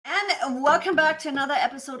welcome back to another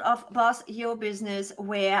episode of Boss Your Business,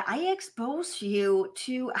 where I expose you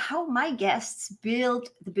to how my guests build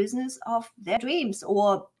the business of their dreams,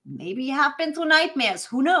 or maybe have been through nightmares,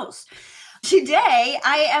 who knows? Today,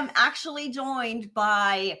 I am actually joined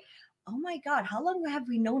by, oh my God, how long have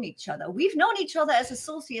we known each other? We've known each other as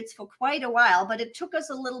associates for quite a while, but it took us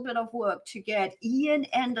a little bit of work to get Ian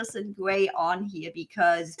Anderson Gray on here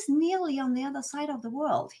because he's nearly on the other side of the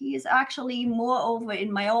world. He is actually more over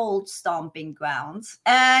in my old stomping grounds.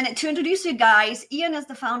 And to introduce you guys, Ian is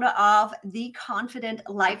the founder of the Confident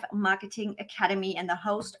Life Marketing Academy and the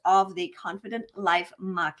host of the Confident Life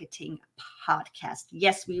Marketing podcast.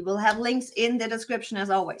 Yes, we will have links in the description as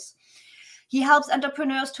always. He helps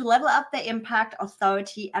entrepreneurs to level up their impact,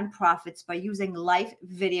 authority, and profits by using live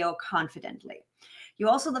video confidently. You're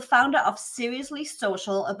also the founder of Seriously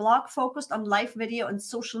Social, a blog focused on live video and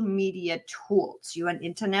social media tools. You're an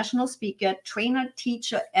international speaker, trainer,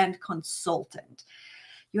 teacher, and consultant.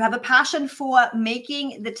 You have a passion for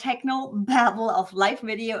making the techno babble of live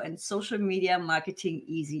video and social media marketing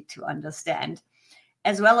easy to understand.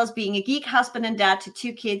 As well as being a geek husband and dad to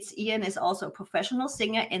 2 kids, Ian is also a professional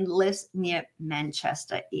singer and lives near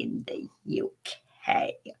Manchester in the UK.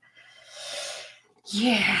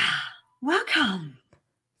 Yeah, welcome.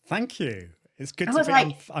 Thank you. It's good to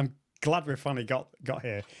be. I'm glad we finally got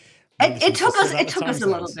here. It took us a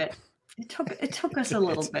little bit. It took us a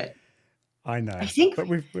little bit. I know. But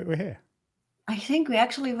we're here. I think we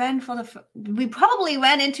actually we probably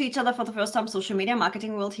ran into each other for the first time social media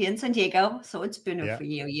marketing world here in San Diego. So it's been a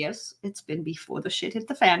few years. It's been before the shit hit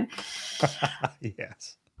the fan.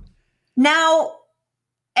 Yes. Now,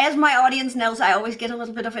 as my audience knows, I always get a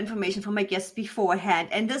little bit of information from my guests beforehand.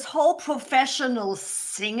 And this whole professional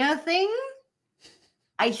singer thing,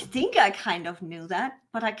 I think I kind of knew that,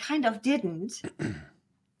 but I kind of didn't.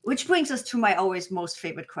 Which brings us to my always most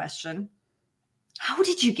favorite question. How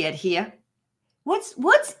did you get here?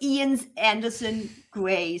 What's Ian Anderson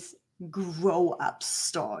Gray's grow up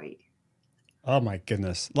story? Oh my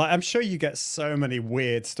goodness. I'm sure you get so many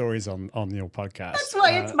weird stories on your podcast. That's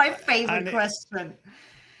why it's my favorite question.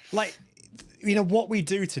 What we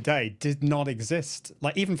do today did not exist.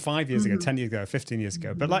 Even 5 years ago, 10 years ago, 15 years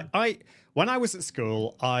ago. But when I was at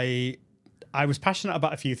school, I was passionate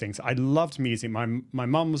about a few things. I loved music. My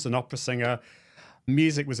mum was an opera singer.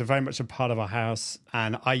 Music was very much a part of our house,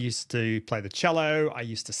 and I used to play the cello. I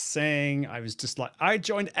used to sing. I was just I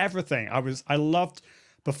joined everything. I loved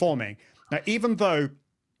performing. Now, even though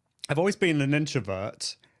I've always been an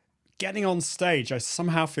introvert, getting on stage, I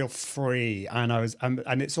somehow feel free, and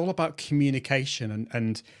and it's all about communication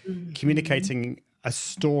and communicating a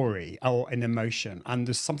story or an emotion, and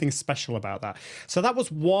there's something special about that. So that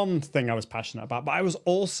was one thing I was passionate about, but I was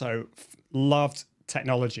also loved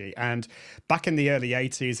technology. And back in the early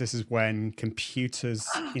 80s, this is when computers,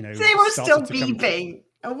 they were still beeping.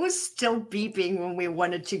 It was still beeping when we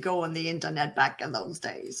wanted to go on the internet back in those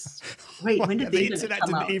days. Wait, when did the internet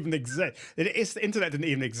come out? Even exist? The internet didn't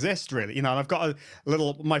even exist, really. And I've got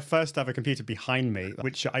my first ever computer behind me,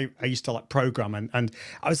 which I used to program, and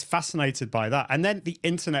I was fascinated by that. And then the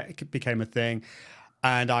internet became a thing,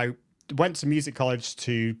 and I went to music college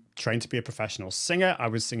to train to be a professional singer. I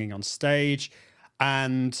was singing on stage.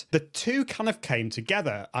 And the two kind of came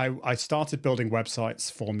together. I started building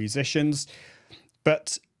websites for musicians,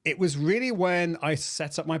 but it was really when I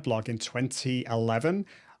set up my blog in 2011,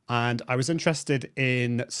 and I was interested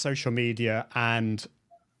in social media and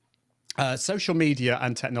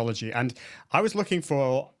technology. And I was looking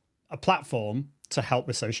for a platform to help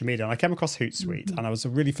with social media. And I came across Hootsuite, and I was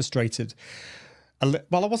really frustrated.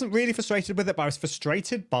 Well, I wasn't really frustrated with it, but I was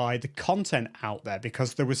frustrated by the content out there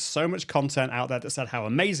because there was so much content out there that said how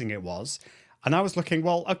amazing it was. And I was looking,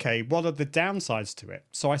 well, okay, what are the downsides to it?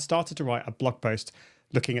 So I started to write a blog post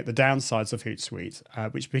looking at the downsides of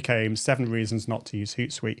Hootsuite, which became 7 reasons not to use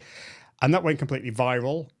Hootsuite. And that went completely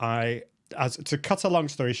viral. To cut a long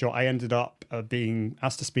story short, I ended up being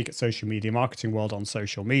asked to speak at Social Media Marketing World on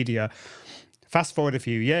social media. Fast forward a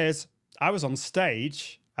few years, I was on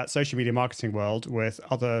stage at Social Media Marketing World with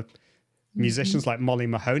other musicians like Molly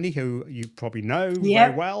Mahoney, who you probably know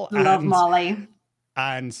very well. Love Molly.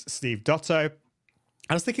 And Steve Dotto.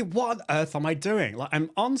 I was thinking, what on earth am I doing? I'm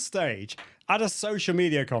on stage at a social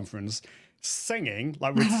media conference singing,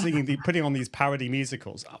 putting on these parody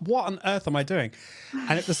musicals. What on earth am I doing?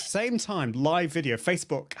 And at the same time, live video,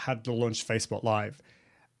 Facebook had launched Facebook Live.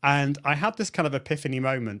 And I had this kind of epiphany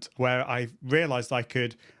moment where I realized I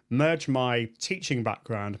could merge my teaching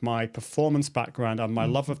background, my performance background, and my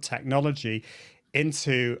love of technology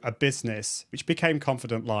into a business, which became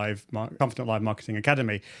Confident Live Marketing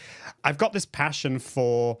Academy. I've got this passion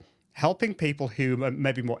for helping people who are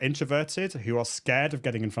maybe more introverted, who are scared of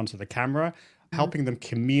getting in front of the camera, helping them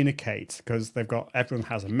communicate because everyone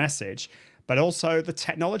has a message. But also the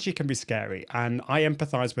technology can be scary, and I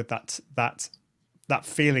empathize with that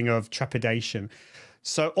feeling of trepidation.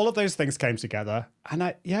 So all of those things came together,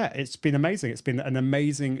 and it's been amazing. It's been an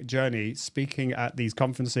amazing journey speaking at these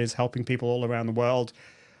conferences, helping people all around the world.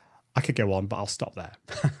 I could go on, but I'll stop there.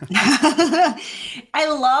 I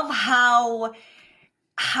love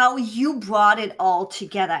how you brought it all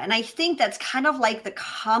together. And I think that's kind of like the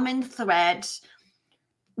common thread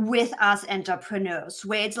with us entrepreneurs,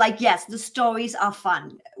 where it's like, yes, the stories are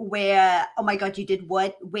fun, where, oh my God, you did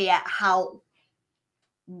what, where, how,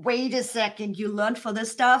 wait a second, you learned for this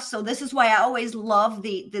stuff. So this is why I always love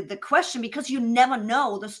the question, because you never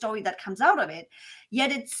know the story that comes out of it.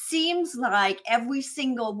 Yet it seems like every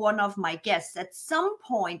single one of my guests at some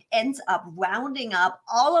point ends up rounding up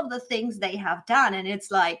all of the things they have done. And it's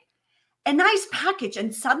like a nice package.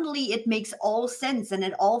 And suddenly it makes all sense and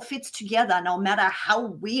it all fits together, no matter how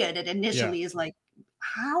weird it initially is. Like,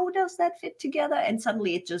 how does that fit together? And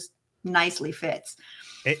suddenly it just nicely fits.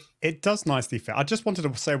 It does nicely fit. I just wanted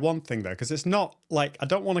to say one thing though, because it's not like, I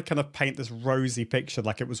don't want to kind of paint this rosy picture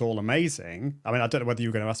like it was all amazing. I mean, I don't know whether you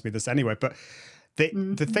were going to ask me this anyway, but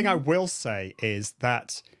the thing I will say is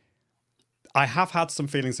that I have had some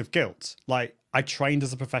feelings of guilt. Like, I trained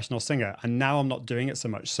as a professional singer and now I'm not doing it so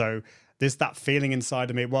much. So there's that feeling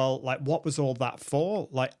inside of me, well, like, what was all that for?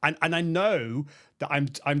 Like, and I know that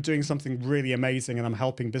I'm doing something really amazing and I'm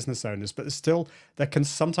helping business owners, but there can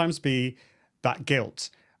sometimes be that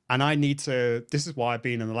guilt. And I need to, this is why I've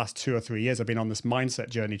been in the last 2 or 3 years, I've been on this mindset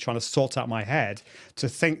journey, trying to sort out my head to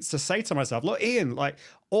say to myself, look, Ian, like,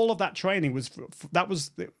 all of that training was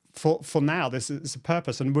for now, this is a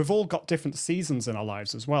purpose. And we've all got different seasons in our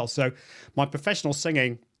lives as well. So my professional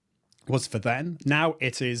singing was for then. Now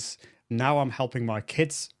I'm helping my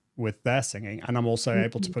kids with their singing, and I'm also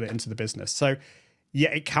able to put it into the business. So yeah,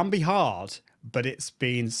 it can be hard, but it's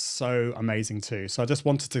been so amazing too. So I just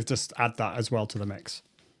wanted to just add that as well to the mix.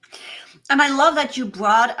 And I love that you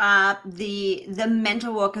brought up the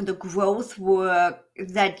mental work and the growth work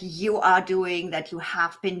that you are doing, that you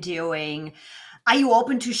have been doing. Are you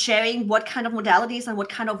open to sharing what kind of modalities and what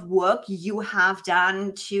kind of work you have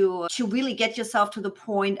done to really get yourself to the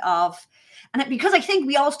point of, and because I think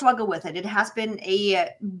we all struggle with it. It has been a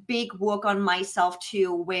big work on myself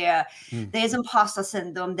too, where there's imposter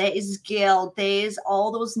syndrome, there is guilt, there's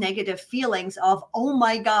all those negative feelings of, oh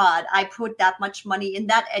my God, I put that much money in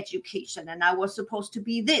that education and I was supposed to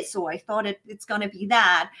be this, or I thought it's going to be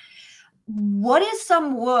that. What is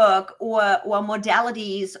some work or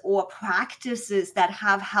modalities or practices that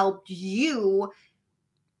have helped you,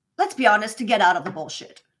 let's be honest, to get out of the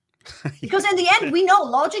bullshit? Because in the end,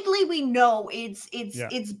 logically we know it's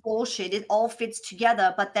bullshit. It all fits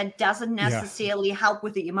together, but that doesn't necessarily help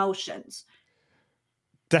with the emotions.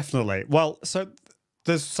 Definitely. Well, so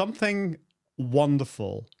there's something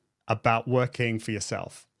wonderful about working for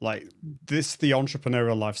yourself. Like the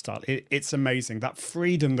entrepreneurial lifestyle. It's amazing, that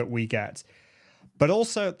freedom that we get. But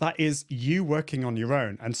also that is you working on your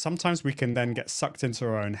own. And sometimes we can then get sucked into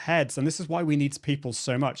our own heads. And this is why we need people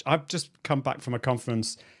so much. I've just come back from a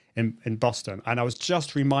conference in Boston, and I was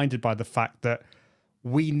just reminded by the fact that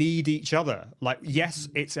we need each other. Like, yes,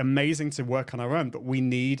 it's amazing to work on our own, but we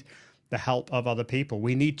need the help of other people.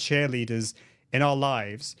 We need cheerleaders in our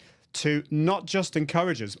lives to not just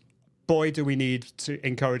encourage us. Boy, do we need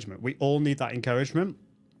encouragement. We all need that encouragement.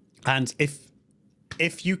 And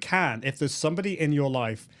if you can, if there's somebody in your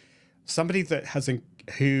life, somebody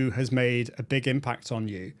who has made a big impact on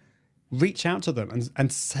you, reach out to them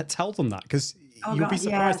and tell them that, because you'll be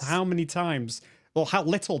surprised how many times or how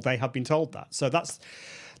little they have been told that. So that's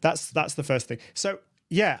the first thing. So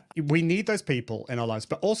yeah, we need those people in our lives,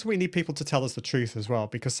 but also we need people to tell us the truth as well,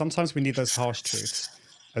 because sometimes we need those harsh truths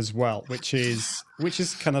as well, which is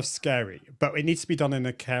kind of scary, but it needs to be done in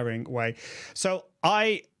a caring way. So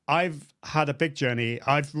I've had a big journey.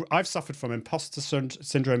 I've suffered from imposter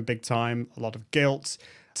syndrome big time, a lot of guilt,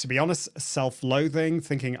 to be honest, self-loathing,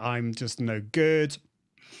 thinking I'm just no good,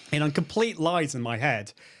 and complete lies in my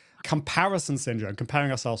head. Comparison syndrome,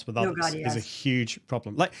 comparing ourselves with others, is a huge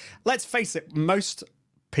problem. Like, let's face it, most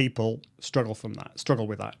people struggle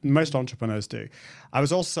with that. Most entrepreneurs do. I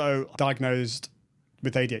was also diagnosed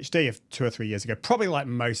with ADHD 2 or 3 years ago, probably like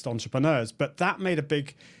most entrepreneurs, but that made a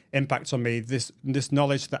big impact on me. This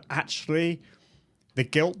knowledge that actually the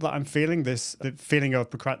guilt that I'm feeling, the feeling of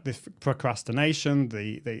procrastination,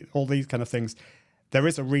 all these kind of things, there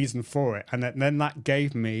is a reason for it. And then that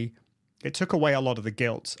gave me it took away a lot of the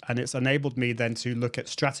guilt, and it's enabled me then to look at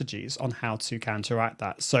strategies on how to counteract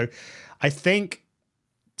that. So I think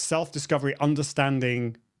self-discovery,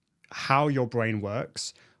 understanding how your brain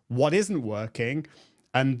works, what isn't working,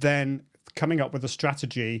 and then coming up with a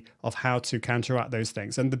strategy of how to counteract those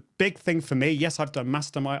things. And the big thing for me, yes, I've joined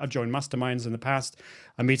masterminds in the past.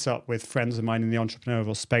 I meet up with friends of mine in the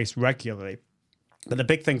entrepreneurial space regularly. But the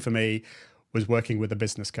big thing for me was working with a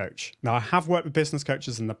business coach. Now, I have worked with business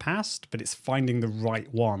coaches in the past, but it's finding the right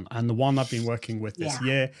one. And the one I've been working with this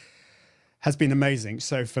year has been amazing.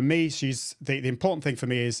 So for me, she's the important thing for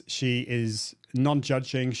me is she is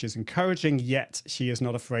non-judging, she's encouraging, yet she is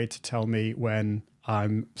not afraid to tell me when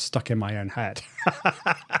I'm stuck in my own head.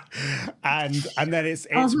 and then it's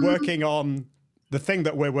working on the thing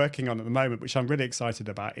that we're working on at the moment, which I'm really excited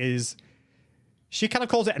about, is she kind of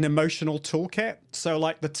calls it an emotional toolkit. So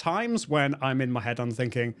like the times when I'm in my head, I'm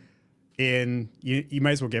thinking, Ian, you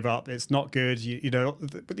may as well give up. It's not good. You know,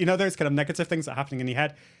 those kind of negative things that are happening in your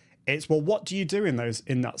head. It's, well, what do you do in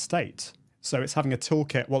that state? So it's having a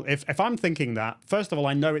toolkit. Well, if I'm thinking that, first of all,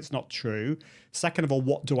 I know it's not true. Second of all,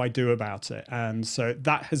 what do I do about it? And so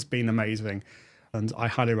that has been amazing. And I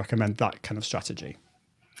highly recommend that kind of strategy.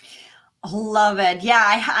 Love it.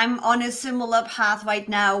 Yeah, I'm on a similar path right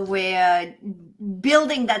now where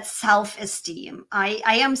building that self-esteem. I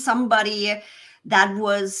am somebody that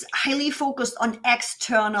was highly focused on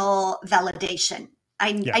external validation.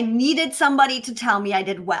 I needed somebody to tell me I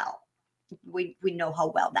did well. We know how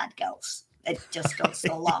well that goes. It just goes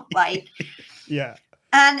so long, right? Yeah.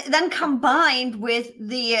 And then combined with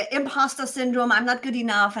the imposter syndrome, I'm not good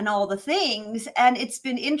enough and all the things. And it's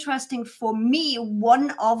been interesting for me,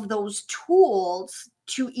 one of those tools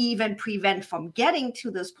to even prevent from getting to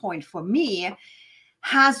this point for me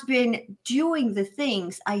has been doing the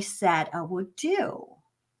things I said I would do.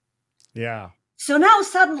 Yeah. So now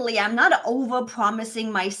suddenly I'm not over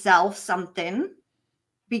promising myself something,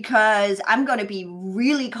 because I'm going to be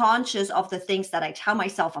really conscious of the things that I tell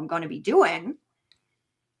myself I'm going to be doing.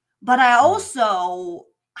 But I also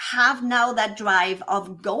have now that drive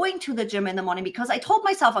of going to the gym in the morning because I told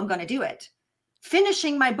myself I'm going to do it.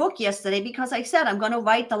 Finishing my book yesterday because I said I'm going to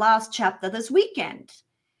write the last chapter this weekend.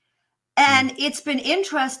 And it's been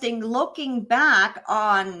interesting looking back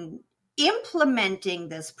on implementing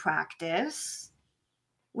this practice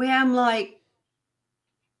where I'm like,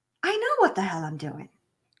 I know what the hell I'm doing.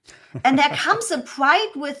 And there comes a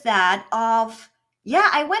pride with that of, yeah,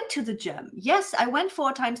 I went to the gym. Yes, I went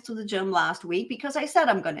 4 times to the gym last week because I said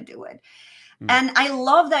I'm going to do it. And I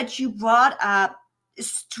love that you brought up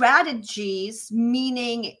strategies,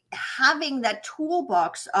 meaning having that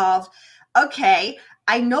toolbox of, okay,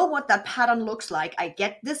 I know what that pattern looks like. I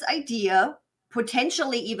get this idea,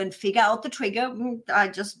 potentially even figure out the trigger. I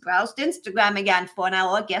just browsed Instagram again for an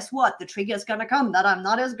hour. Guess what? The trigger is going to come that I'm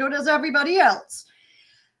not as good as everybody else.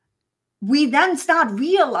 We then start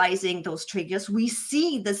realizing those triggers. We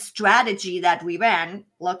see the strategy that we ran,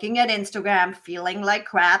 looking at Instagram, feeling like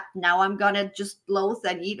crap. Now I'm going to just loathe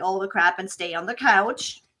and eat all the crap and stay on the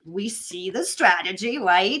couch. We see the strategy,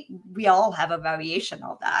 right? We all have a variation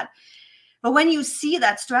of that. But when you see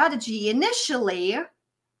that strategy initially,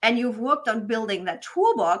 and you've worked on building that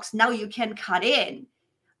toolbox, now you can cut in.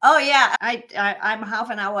 Oh yeah, I'm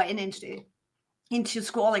half an hour into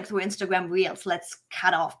scrolling through Instagram Reels. Let's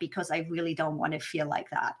cut off because I really don't want to feel like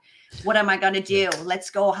that. What am I going to do? Let's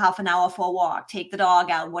go half an hour for a walk, take the dog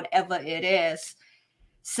out, whatever it is.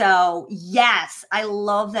 So yes, I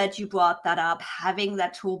love that you brought that up, having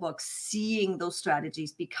that toolbox, seeing those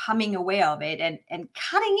strategies, becoming aware of it, and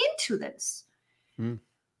cutting into this.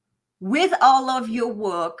 With all of your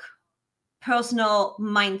work, personal,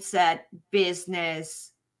 mindset, business.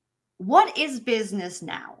 What is business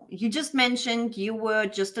now? You just mentioned you were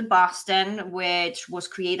just in Boston, which was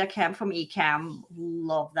Creator Camp from Ecamm.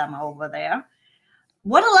 Love them over there.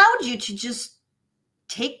 What allowed you to just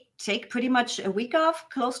take pretty much a week off,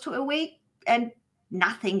 close to a week, and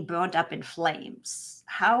nothing burned up in flames?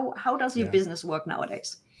 How does your business work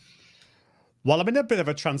nowadays? Well, I'm in a bit of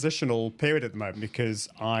a transitional period at the moment because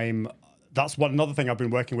that's another thing I've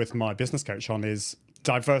been working with my business coach on is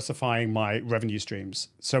diversifying my revenue streams.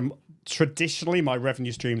 So traditionally, my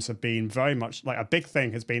revenue streams have been very much like a big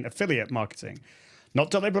thing has been affiliate marketing,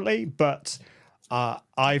 not deliberately, but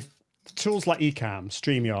tools like Ecamm,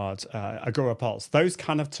 StreamYard, Agora Pulse, those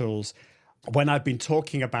kind of tools. When I've been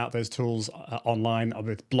talking about those tools online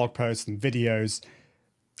with blog posts and videos,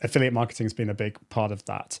 affiliate marketing has been a big part of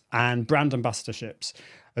that, and brand ambassadorships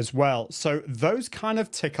as well. So those kind of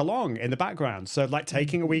tick along in the background. So like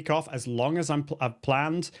taking a week off, as long as I've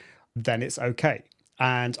planned, then it's okay.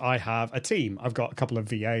 And I have a team. I've got a couple of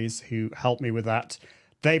VAs who help me with that.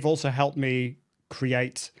 They've also helped me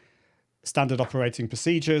create standard operating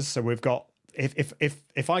procedures. So we've got,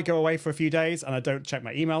 if I go away for a few days and I don't check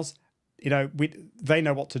my emails, they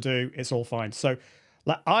know what to do. It's all fine. So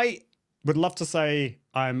like, I would love to say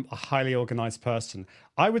I'm a highly organized person.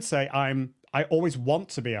 I would say I always want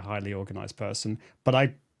to be a highly organized person, but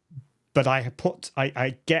I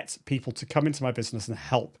get people to come into my business and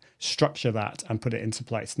help structure that and put it into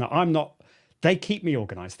place. Now, they keep me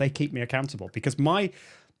organized. They keep me accountable, because my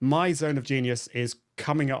zone of genius is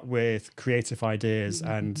coming up with creative ideas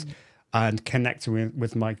and connecting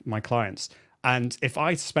with my clients. And if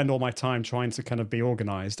I spend all my time trying to kind of be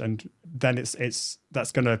organized, and then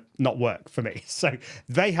that's going to not work for me. So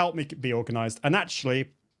they help me be organized, and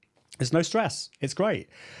actually there's no stress. It's great.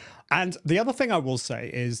 And the other thing I will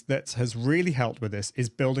say is that has really helped with this is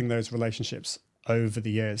building those relationships over the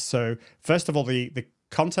years. So first of all, the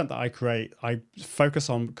content that I create, I focus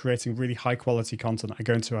on creating really high quality content. I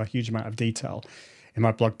go into a huge amount of detail in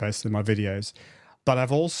my blog posts and my videos, but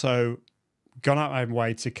I've also gone out of my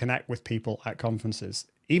way to connect with people at conferences.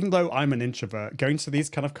 Even though I'm an introvert, going to these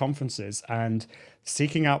kind of conferences and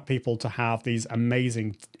seeking out people to have these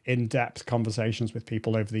amazing in-depth conversations with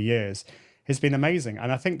people over the years has been amazing.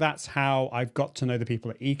 And I think that's how I've got to know the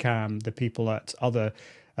people at Ecamm, the people at other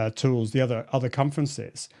tools, the other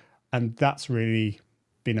conferences. And that's really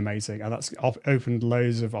been amazing. And that's opened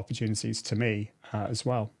loads of opportunities to me as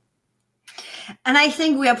well. And I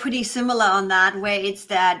think we are pretty similar on that, where it's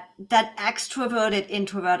that extroverted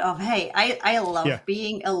introvert of, hey, I love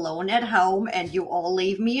being alone at home and you all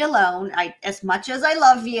leave me alone. As much as I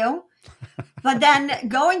love you. But then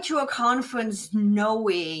going to a conference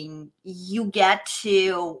knowing you get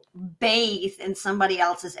to bathe in somebody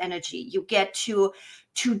else's energy, you get to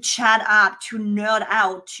chat up, to nerd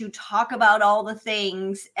out, to talk about all the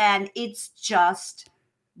things, and it's just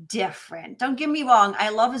different. Don't get me wrong. I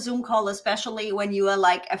love a Zoom call, especially when you are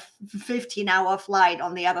like a 15-hour flight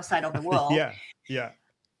on the other side of the world. Yeah.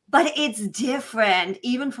 But it's different,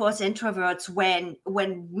 even for us introverts,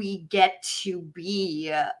 when we get to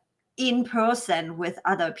be in person with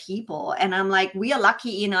other people. And I'm like, we are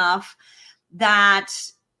lucky enough that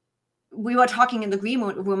we were talking in the green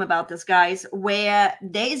room about this, guys, where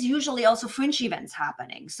there is usually also fringe events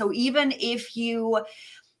happening. So even if you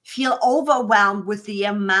feel overwhelmed with the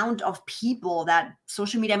amount of people that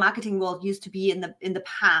social media marketing world used to be in the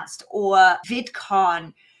past, or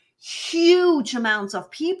VidCon, huge amounts of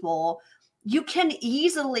people, you can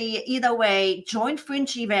easily either way join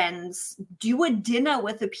fringe events, do a dinner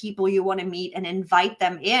with the people you want to meet and invite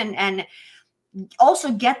them in, and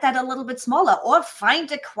also get that a little bit smaller, or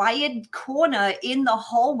find a quiet corner in the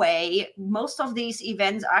hallway. Most of these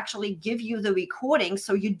events actually give you the recording,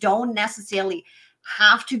 so you don't necessarily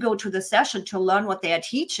have to go to the session to learn what they're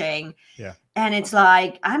teaching. Yeah. And it's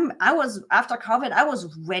like, I was, after COVID, I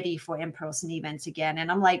was ready for in-person events again.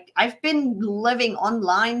 And I'm like, I've been living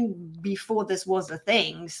online before this was a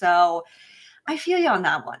thing. So I feel you on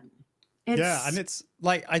that one. And it's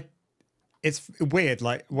like, it's weird.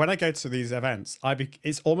 Like when I go to these events,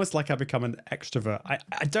 it's almost like I become an extrovert.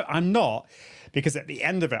 I'm not, because at the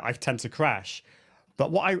end of it, I tend to crash.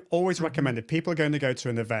 But what I always recommend, if people are going to go to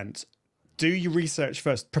an event, do your research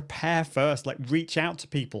first, prepare first, like reach out to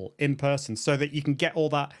people in person so that you can get all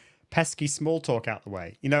that pesky small talk out the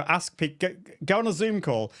way. Ask people, go on a Zoom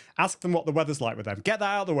call, ask them what the weather's like with them, get that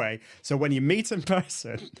out of the way. So when you meet in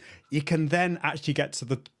person, you can then actually get to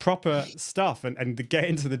the proper stuff and get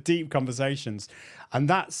into the deep conversations. And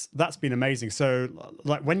that's been amazing. So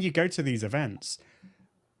like when you go to these events,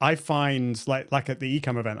 I find like at the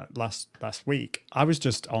Ecamm event last week, I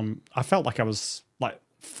felt like I was like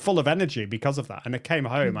full of energy because of that. And I came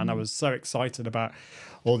home and I was so excited about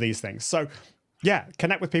all these things. So yeah,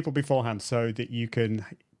 connect with people beforehand so that you can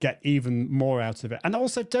get even more out of it. And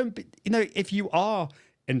also don't be, if you are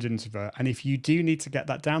an introvert and if you do need to get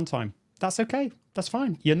that downtime, that's okay. That's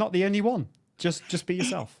fine. You're not the only one. Just be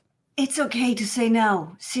yourself. It's okay to say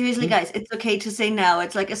no. Seriously, guys, it's okay to say no.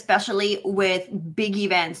 It's like, especially with big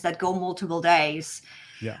events that go multiple days.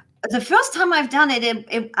 Yeah. The first time I've done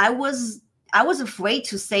it, I was afraid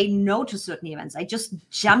to say no to certain events. I just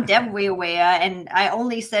jumped everywhere, and I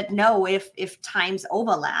only said no if times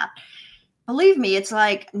overlap. Believe me, it's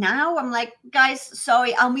like now I'm like, guys,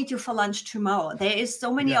 sorry, I'll meet you for lunch tomorrow. There is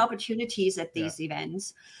so many opportunities at these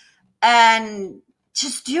events, and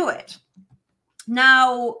just do it.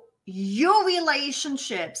 Now, your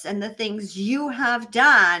relationships and the things you have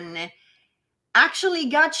done actually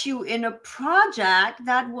got you in a project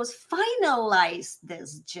that was finalized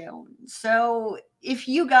this June. So if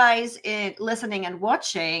you guys listening and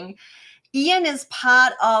watching, Ian is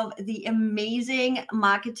part of the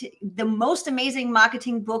most amazing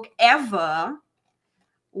marketing book ever,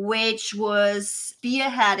 which was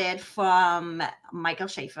spearheaded from Michael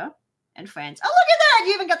Schaefer and friends. Oh, look at that.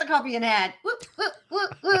 You even got the copy in hand. Whoop, whoop,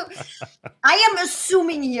 whoop, whoop. I am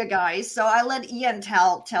assuming here, guys, so I let Ian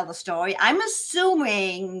tell the story. I'm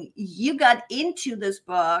assuming you got into this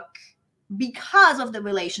book because of the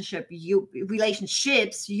relationships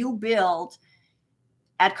you build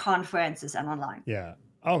at conferences and online. Yeah.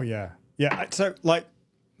 Oh, yeah. Yeah. So, like,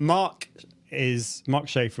 Mark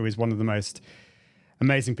Schaefer is one of the most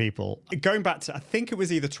amazing people. Going back to, I think it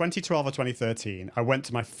was either 2012 or 2013, I went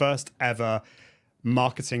to my first ever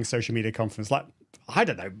marketing social media conference. Like, I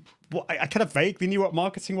don't know, I kind of vaguely knew what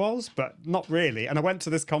marketing was, but not really. And I went to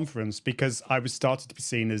this conference because I was started to be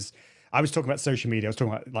seen as, I was talking about social media. I was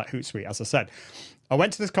talking about like Hootsuite, as I said. I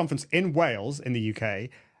went to this conference in Wales, in the UK,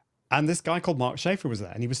 and this guy called Mark Schaefer was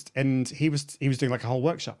there, and he was doing like a whole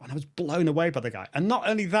workshop, and I was blown away by the guy. And not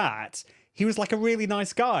only that, he was like a really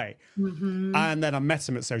nice guy. Mm-hmm. And then I met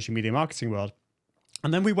him at Social Media Marketing World.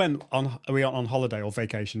 And then we went on holiday or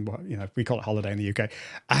vacation, you know, we call it holiday in the UK.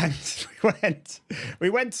 And we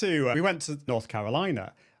went to North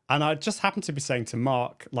Carolina. And I just happened to be saying to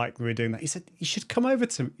Mark, like we were doing that, he said, you should come over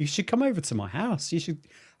to my house. You should.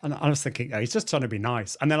 And I was thinking, oh, he's just trying to be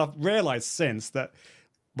nice. And then I've realized since that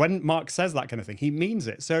when Mark says that kind of thing, he means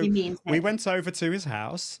it. So we went over to his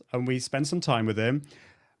house and we spent some time with him.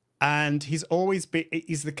 And he's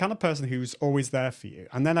the kind of person who's always there for you.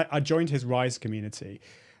 And then I joined his Rise community.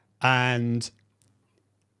 And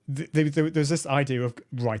there's this idea of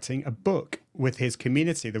writing a book with his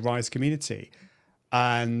community, the Rise community.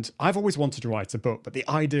 And I've always wanted to write a book, but the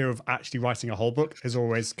idea of actually writing a whole book has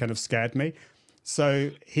always kind of scared me.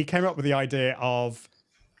 So he came up with the idea of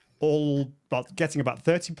getting about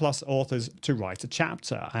 30 plus authors to write a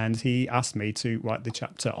chapter. And he asked me to write the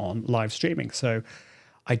chapter on live streaming. So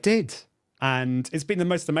I did, and it's been the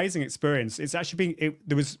most amazing experience. It's actually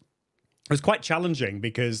it was quite challenging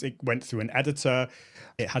because it went through an editor.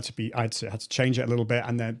 I had to change it a little bit,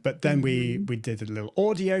 but then we did a little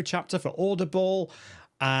audio chapter for Audible,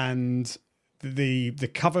 and the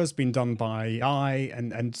cover's been done by AI,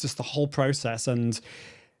 and just the whole process. And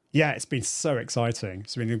yeah, it's been so exciting.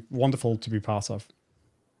 It's been wonderful to be part of.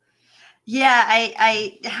 Yeah,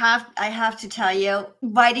 I have to tell you,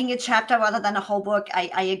 writing a chapter rather than a whole book,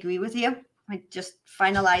 I agree with you. I just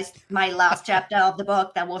finalized my last chapter of the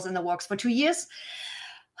book that was in the works for 2 years.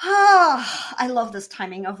 Oh, I love this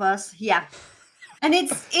timing of us. Yeah. And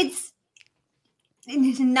it's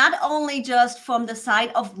not only just from the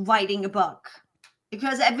side of writing a book,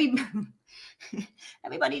 because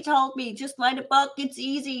everybody told me, just write a book, it's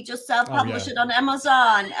easy, just self-publish it on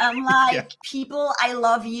Amazon. I'm like, people, I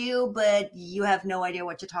love you, but you have no idea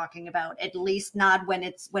what you're talking about. At least not when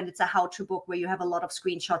it's a how-to book where you have a lot of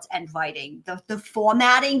screenshots and writing. The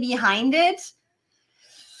formatting behind it.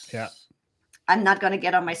 Yeah. I'm not going to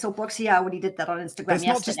get on my soapbox here. I already did that on Instagram It's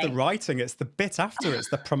not just the writing, it's the bit after, it's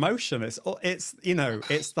the promotion. It's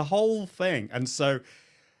the whole thing. And so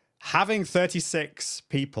having 36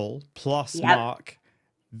 people plus Mark,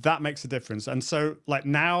 that makes a difference. And so, like,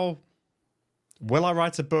 now, will I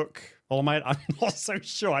write a book? I'm not so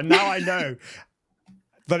sure. Now I know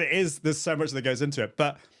that there's so much that goes into it.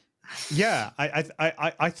 But yeah,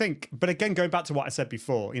 I think, but again, going back to what I said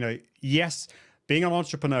before, yes, being an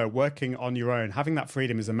entrepreneur, working on your own, having that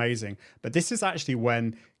freedom is amazing. But this is actually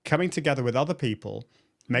when coming together with other people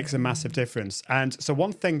makes a massive difference. And so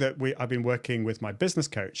one thing that I've been working with my business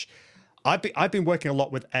coach, I've been working a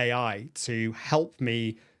lot with AI to help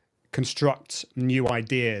me construct new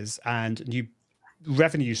ideas and new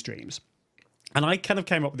revenue streams. And I kind of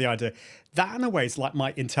came up with the idea that in a way is like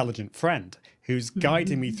my intelligent friend who's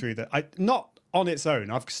guiding me through that. Not on its own,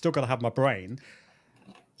 I've still got to have my brain.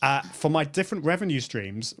 For my different revenue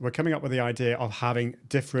streams, we're coming up with the idea of having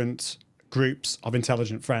different groups of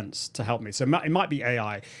intelligent friends to help me. So it might be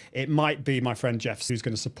AI. It might be my friend Jeff, who's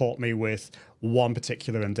going to support me with one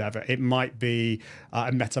particular endeavor. It might be I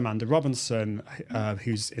met Amanda Robinson,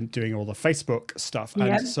 who's doing all the Facebook stuff.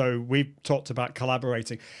 And so we've talked about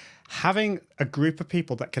collaborating. Having a group of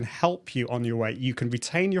people that can help you on your way, you can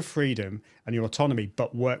retain your freedom and your autonomy,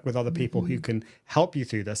 but work with other people who can help you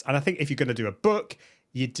through this. And I think if you're going to do a book,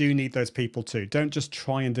 you do need those people too. Don't just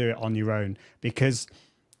try and do it on your own, because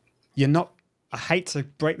you're not, I hate to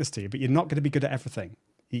break this to you, but you're not going to be good at everything.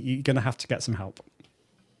 You're going to have to get some help.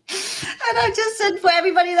 And I just said, for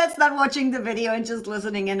everybody that's not watching the video and just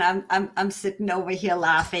listening, and I'm sitting over here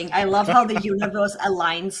laughing. I love how the universe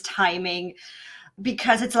aligns timing,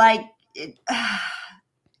 because it's like,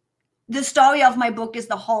 the story of my book is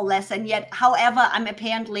the whole lesson. Yet, however, I'm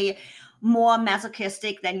apparently more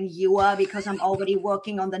masochistic than you are because I'm already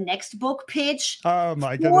working on the next book pitch. Oh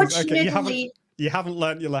my goodness. Okay, you haven't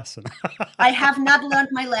learned your lesson. I have not learned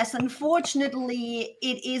my lesson. Fortunately,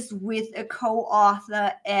 it is with a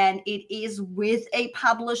co-author and it is with a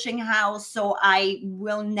publishing house. So I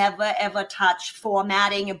will never, ever touch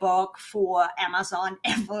formatting a book for Amazon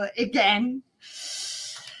ever again.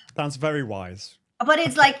 Sounds very wise. But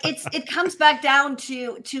it's like, it comes back down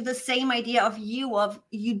to the same idea of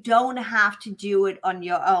you don't have to do it on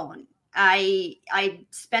your own. I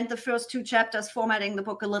spent the first 2 chapters formatting the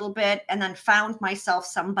book a little bit and then found myself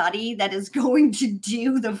somebody that is going to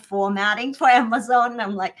do the formatting for Amazon. And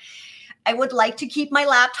I'm like, I would like to keep my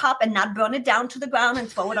laptop and not burn it down to the ground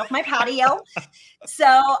and throw it off my patio.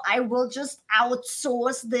 So I will just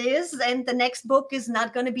outsource this. And the next book is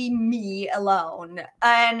not going to be me alone.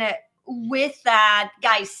 And with that,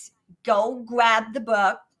 guys, go grab the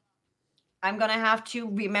book. I'm going to have to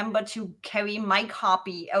remember to carry my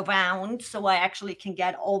copy around so I actually can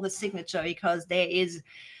get all the signature, because there is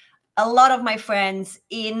a lot of my friends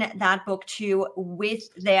in that book too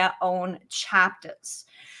with their own chapters.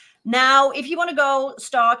 Now, if you want to go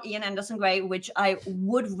stalk Ian Anderson Gray, which I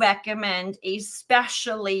would recommend,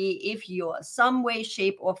 especially if you're some way,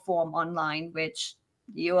 shape, or form online, which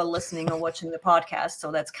you are listening or watching the podcast,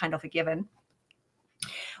 so that's kind of a given.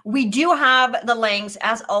 We do have the links,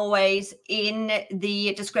 as always, in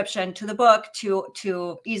the description to the book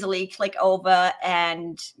to easily click over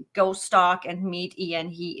and go stalk and meet Ian.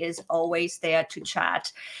 He is always there to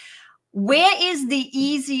chat. Where is the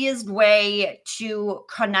easiest way to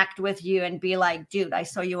connect with you and be like, dude, I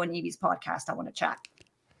saw you on Evie's podcast. I want to chat.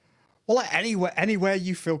 Well, anywhere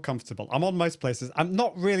you feel comfortable. I'm on most places. I'm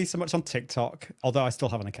not really so much on TikTok, although I still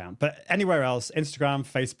have an account. But anywhere else, Instagram,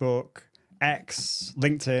 Facebook, X,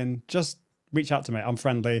 LinkedIn, just reach out to me. I'm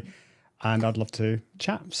friendly and I'd love to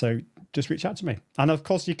chat. So just reach out to me. And of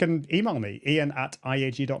course, you can email me.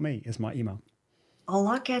 ian@iag.me is my email. Oh,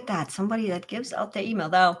 look at that. Somebody that gives out their email,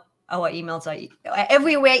 though. Our emails are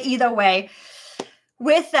everywhere either way.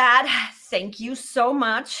 With that, thank you so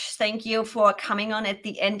much. Thank you for coming on at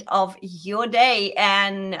the end of your day.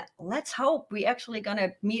 And let's hope we're actually going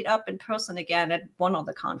to meet up in person again at one of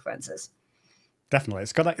the conferences. Definitely.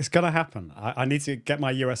 It's gonna happen. I need to get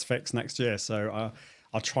my US fix next year. So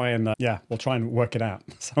I'll try and, we'll try and work it out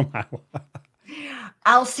somehow.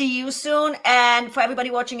 I'll see you soon. And for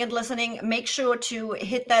everybody watching and listening, make sure to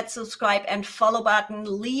hit that subscribe and follow button,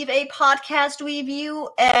 leave a podcast review,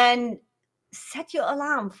 and set your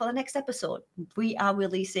alarm for the next episode. We are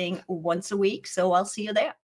releasing once a week, so I'll see you there.